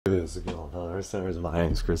is going on? My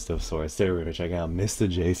name's Sp0tl. Today we're going to check out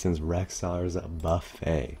mistajason's Rexxar's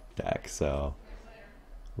Buffet deck. So,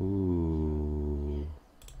 ooh.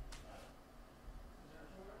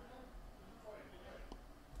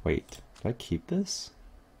 Wait, did I keep this?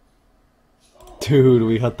 Dude,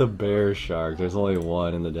 we got the bear shark. There's only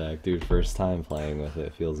one in the deck. Dude, first time playing with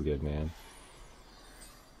it. Feels good, man.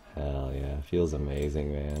 Hell yeah, feels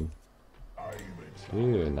amazing, man.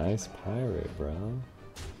 Dude, nice pirate, bro.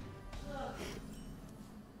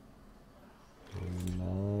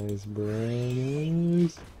 Nice, bro.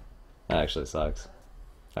 Nice. That actually sucks.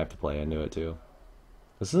 I have to play into it too.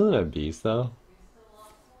 This isn't a beast though.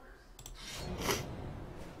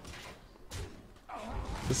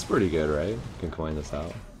 This is pretty good, right? Can coin this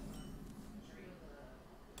out.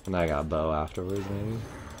 And I got bow afterwards, maybe.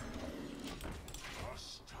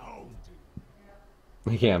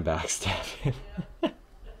 He can't backstab him.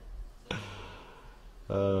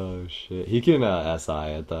 Oh shit. He can SI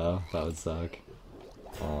it though. That would suck.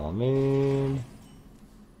 Aw, man.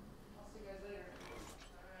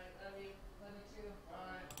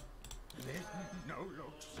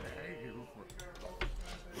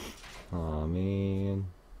 Aw, man.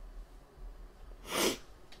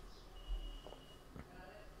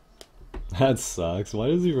 That sucks. Why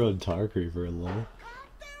does he run Tar Creeper low?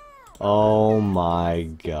 Oh my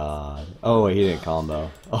god. Oh wait, he didn't combo.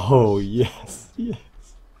 Oh yes, yes.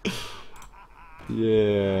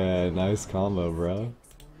 Yeah, nice combo, bro.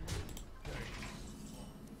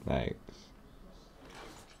 Nice.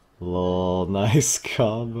 Lol, nice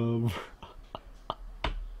combo,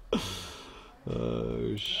 bro.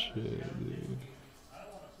 Oh shit, dude.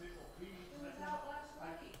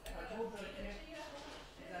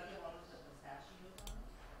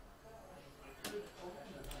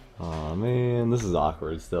 Aw, man, this is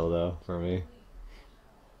awkward still though for me.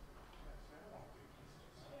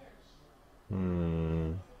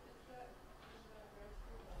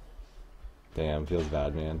 Damn, feels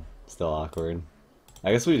bad, man. Still awkward.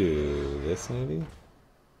 I guess we do this maybe?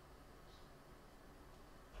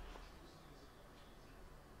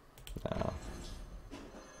 No.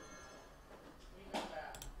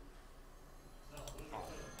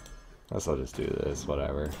 Guess I'll just do this,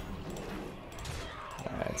 whatever.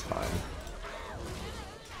 Alright, it's fine.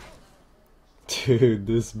 Dude,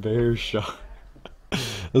 this bear shot.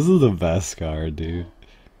 This is the best card, dude.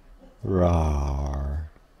 Rawr.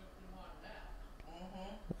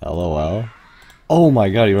 LOL. Oh my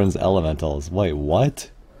god, he runs elementals. Wait, what?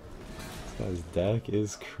 This guy's deck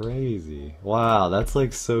is crazy. Wow, that's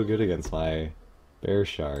like so good against my bear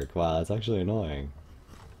shark. Wow, that's actually annoying.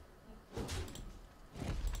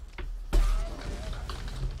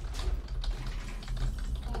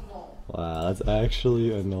 Wow, that's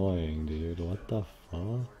actually annoying, dude. What the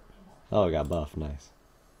fuck? Oh, it got buff. Nice.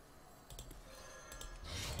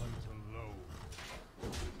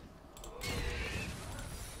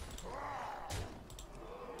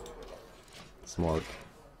 SMOrc.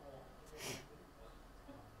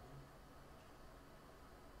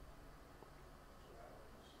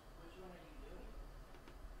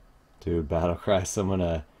 Dude, battle cry. Summon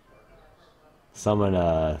a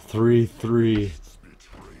 3/3.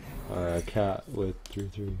 Or a cat with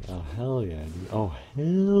 3/3. Oh hell yeah, dude. Oh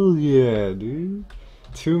hell yeah, dude.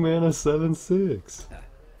 2 mana 7/6.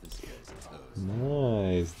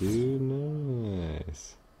 Nice, dude.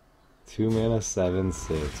 Nice. 2 mana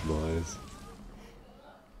 7/6, boys.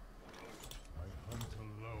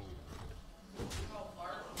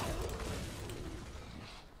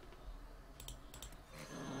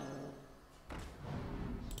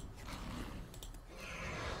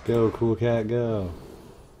 Go, cool cat, go.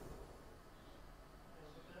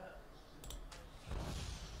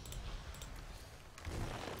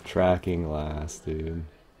 Tracking last, dude.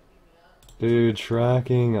 Dude,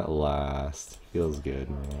 tracking last. Feels good,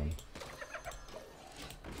 man.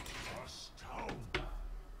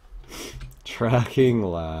 Tracking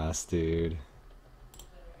last, dude.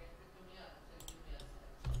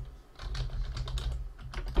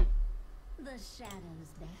 The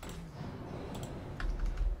shadows beckon.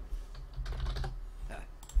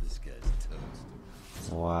 This guy's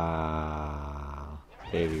toast. Wow.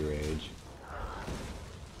 Baby rage.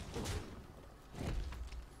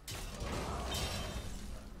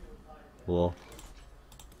 Cool.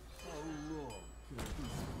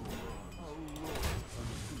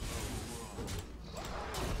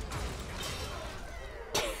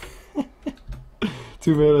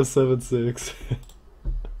 Two mana 7/6.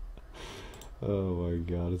 Oh my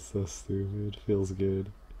god, it's so stupid. Feels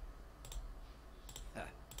good.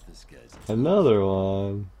 This guy's Another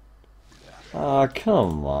one. Aw,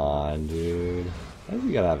 come on, dude. Why do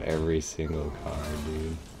you gotta have every single card,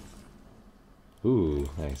 dude? Ooh,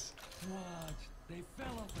 nice. They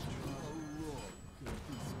fell off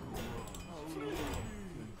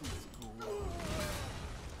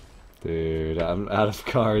the Dude, I'm out of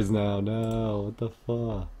cards now. No, what the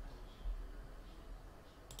fuck?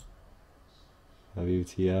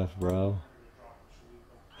 WTF, bro?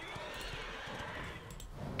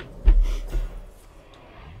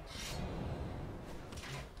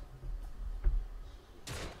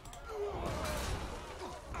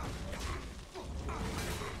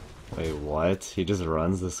 Wait, what? He just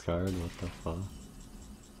runs this card? What the fuck?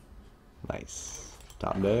 Nice.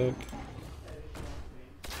 Top deck.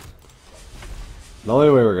 The only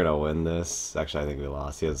way we're gonna win this, actually I think we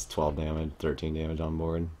lost. He has 12 damage, 13 damage on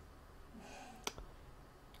board.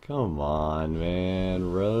 Come on,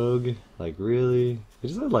 man. Rogue? Like, really? He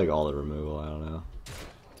just had like all the removal, I don't know.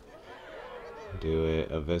 Do it.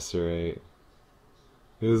 Eviscerate.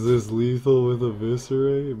 Is this lethal with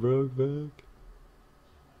Eviscerate? Broke back?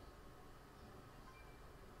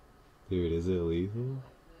 Dude, is it lethal?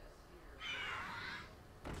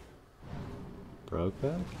 Broke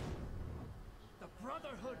back? The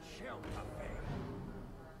Brotherhood shall prevail.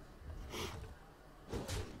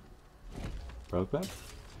 Broke back?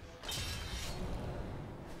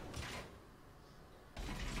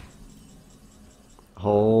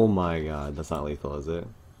 Oh my god, that's not lethal, is it?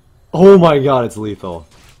 Oh my god, it's lethal.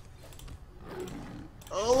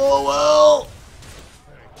 LOL!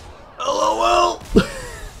 LOL!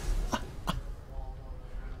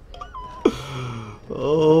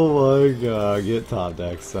 Oh my god, get top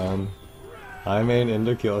deck, son. I main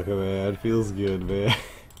into kill command, feels good, man.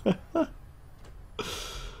 Oh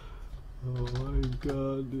my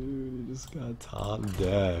god, dude, he just got top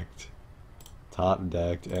decked. Top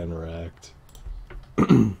decked and wrecked.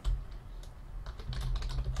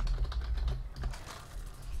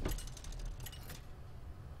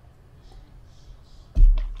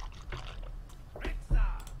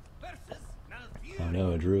 Rexxar versus Oh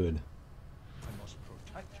no, a druid. I must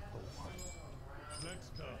protect the one. Let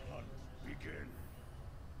the hunt begin.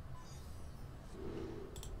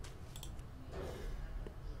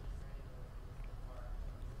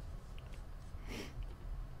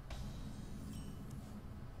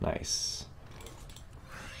 Nice.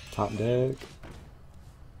 Top deck.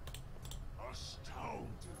 Astound.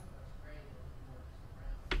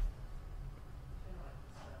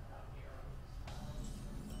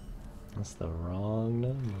 That's the wrong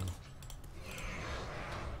number.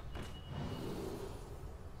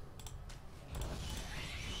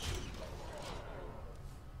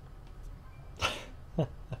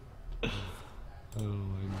 Oh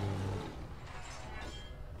my god.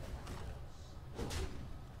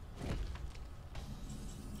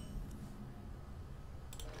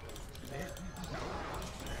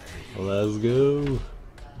 Let's go.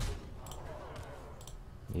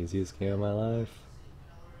 Easiest game of my life.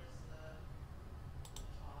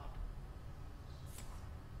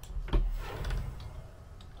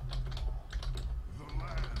 The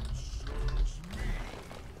land serves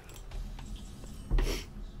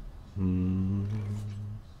me.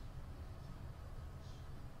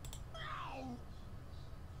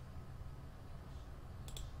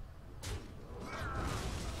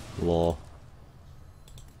 Lol.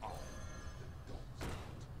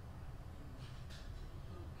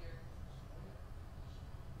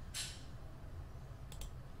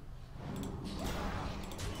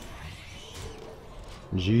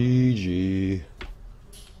 GG.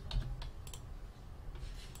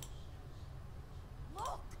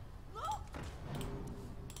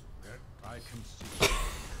 I can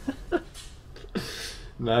see.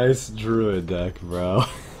 Nice druid deck, bro.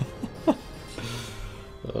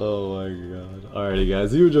 Oh my god. Alrighty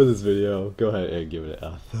guys, if you enjoyed this video, go ahead and give it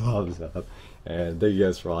a thumbs up. And thank you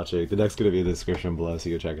guys for watching. The next gonna be in the description below, so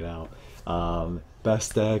you can check it out.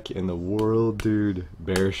 Best deck in the world, dude.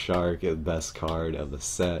 Bear Shark is best card of the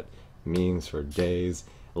set. Memes for days.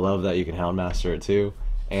 Love that you can Houndmaster it too.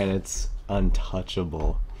 And it's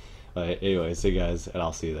untouchable. Anyway, see you guys, and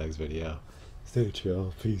I'll see you in the next video. Stay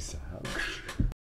chill. Peace out.